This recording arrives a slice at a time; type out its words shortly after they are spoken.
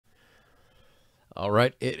All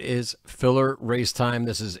right, it is filler race time.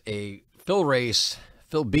 This is a fill race,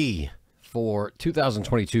 fill B, for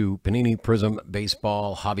 2022 Panini Prizm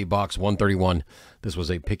Baseball Hobby Box 131. This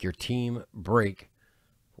was a pick your team break.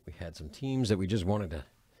 We had some teams that we just wanted to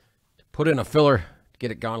put in a filler, to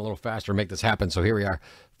get it gone a little faster, make this happen. So here we are.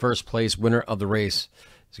 First place winner of the race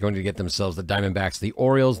is going to get themselves the Diamondbacks, the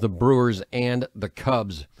Orioles, the Brewers, and the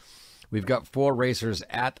Cubs. We've got 4 racers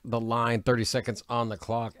at the line, 30 seconds on the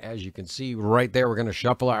clock. As you can see right there, we're going to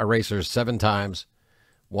shuffle our racers 7 times.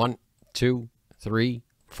 1, 2, 3,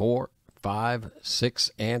 4, 5,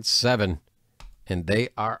 6, and 7. And they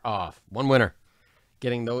are off. One winner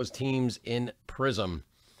getting those teams in Prizm.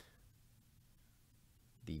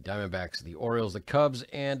 The Diamondbacks, the Orioles, the Cubs,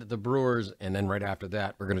 and the Brewers. And then right after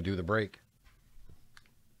that, we're going to do the break.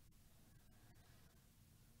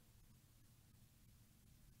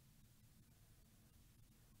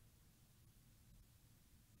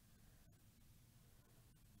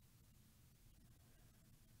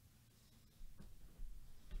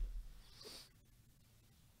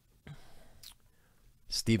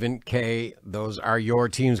 Stephen K., those are your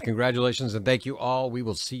teams. Congratulations and thank you all. We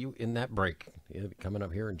will see you in that break. It'll be coming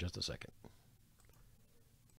up here in just a second.